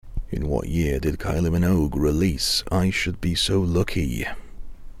In what year did Kylie Minogue release I Should Be So Lucky?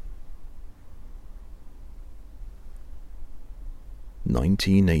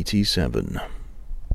 1987.